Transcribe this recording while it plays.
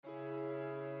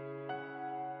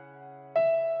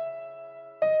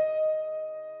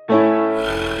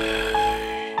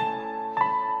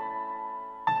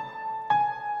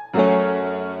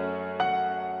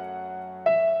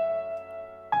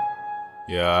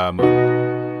Yeah, man.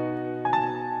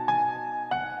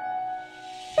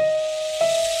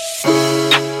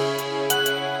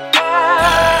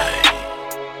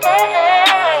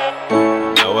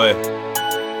 Ah ouais.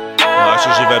 On va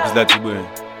changer vibes là, Tibouin.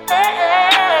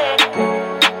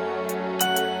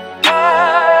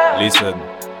 Listen.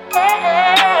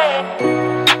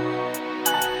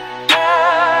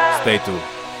 Stayto.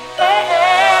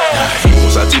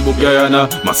 Ça Thibaut Guyana,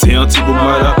 moi c'est un Thibaut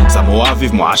Mala. Ça m'a à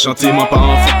vivre, moi à chanter, moi pas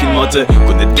un fucking menteur.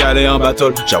 Connaître galère en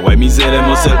battle, j'avais misé les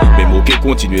mancelles. Mais moi qui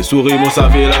continue sourire, moi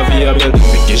savais la vie est belle.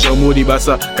 Mais que j'en maudit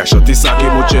bassa, qu'à chanter ça qui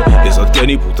moche. Les autres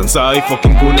kenny, pourtant ça il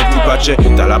fucking connaît petit patché.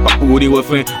 T'as la part pour les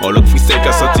refrains, on l'autre freestyle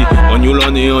qu'a sorti. On nous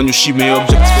l'année, on nous chimé,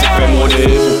 objectif c'est faire monnaie.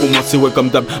 Pour commencer, ouais comme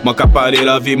d'hab, moi qu'à parler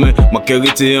la vie, mais moi qui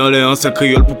hérité en l'air, en seul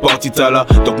créole pour partir t'as là.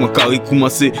 Donc moi qu'à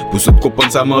recommencer, pour ceux qui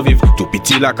comprennent ça m'en vivre. Tout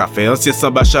petit là, qu'à faire ancien sans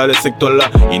bâcher les secteurs là.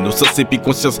 Innocence et puis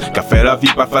conscience, qu'a fait la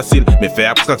vie pas facile. Mais fait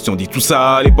abstraction, dit tout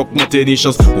ça à l'époque, monter des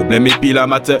chances. Problème et puis la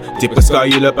matin, t'es presque à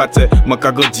le pâté. Moi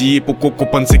qu'a grandi pour qu'on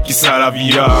comprenne c'est qui ça la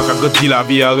vie là. Qu'a grandi la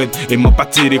vie arrête, et moi pas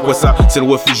t'aider quoi ça. C'est le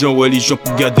refuge en religion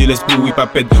pour garder l'esprit, oui pas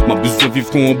peine. Moi besoin de vivre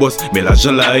qu'on on bosse, mais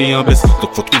l'argent là est en baisse.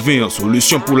 Donc faut trouver une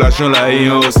solution pour l'argent là est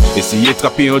en hausse. Essayer de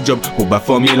trapper un job pour bas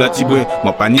former la tibre.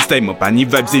 Moi pas ni style, moi pas ni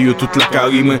vibes, c'est yo toute la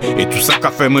carime. Et tout ça qu'a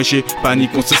fait manger, pas ni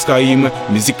conscience carime.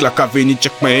 Musique la qu'a venu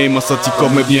check moi, m'a senti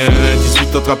comme bien.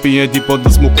 18 ans trappé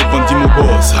indépendance, mon comprendre dit mon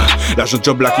boss. L'argent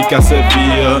job là qui qu'a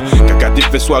servir. Caca des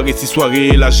fait soirée, si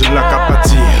soirée, l'argent là qu'a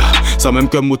partir. Sans même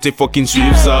que moi t'es fucking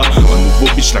suivre ça. Un nouveau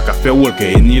bitch là qu'a fait walk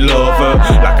et ni love.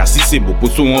 La qu'a si c'est beau pour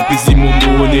son en plaisir mon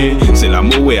monnaie. C'est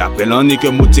l'amour et après l'année que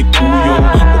moi t'es couillon.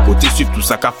 Mon côté suivre tout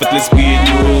ça qu'a fait l'esprit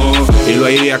et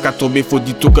loyer à qu'a tombé, faut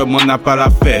dire tout comme on n'a pas la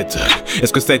fête.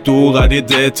 Est-ce que ça aura des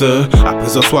dettes? Après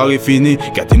sa soirée finie,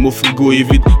 gardez mon frigo est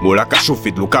vide. Moi la qu'a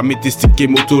chauffé de l'eau qu'a mette stick et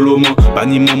motoloman. Pas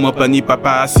ni maman, pas ni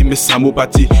papa, si mais ça m'a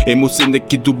pâti. Et moi c'est n'est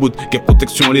qui tout bout, quelle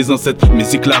protection les ancêtres.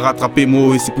 Musique la rattrapé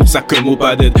moi et c'est pour ça que moi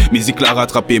pas d'aide. Musique la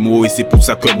rattrapé moi et c'est pour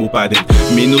ça que moi pas d'aide.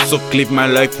 Me no so live my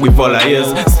life with all I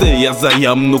is. Stay as I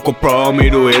am, no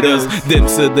compromise no haters. Them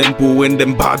say them poor and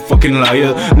them bad fucking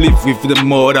liars. Live with them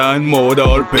more than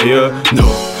all payer. No,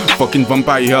 fucking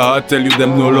vampire, I tell you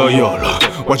them no loyal.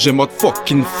 Watch them out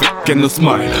fucking fake and no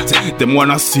smile. Them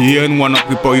wanna see and wanna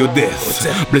prepare your death.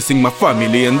 Blessing my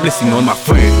family and blessing all my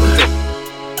friends.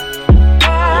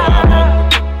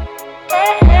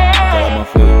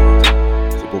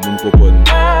 C'est pour mon copain.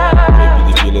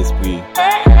 J'ai dévié l'esprit.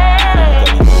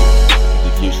 J'ai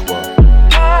dévié choix.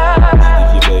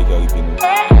 J'ai dévié bail qui arrive nous.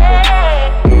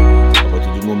 À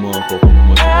partir du moment encore qu'on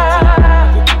commence à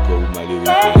métier, peut-être que vous m'allez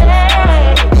reposer.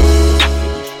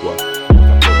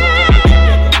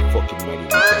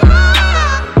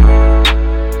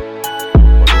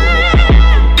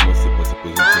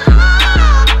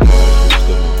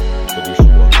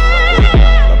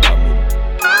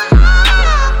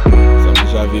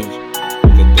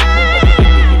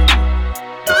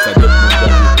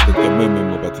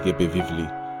 Peut vivre les,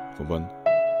 comprendre?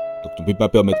 Donc tu ne peux pas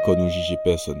permettre qu'on nous juge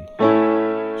personne.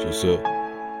 Sur ce,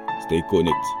 stay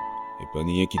connect et pas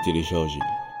rien qui télécharge.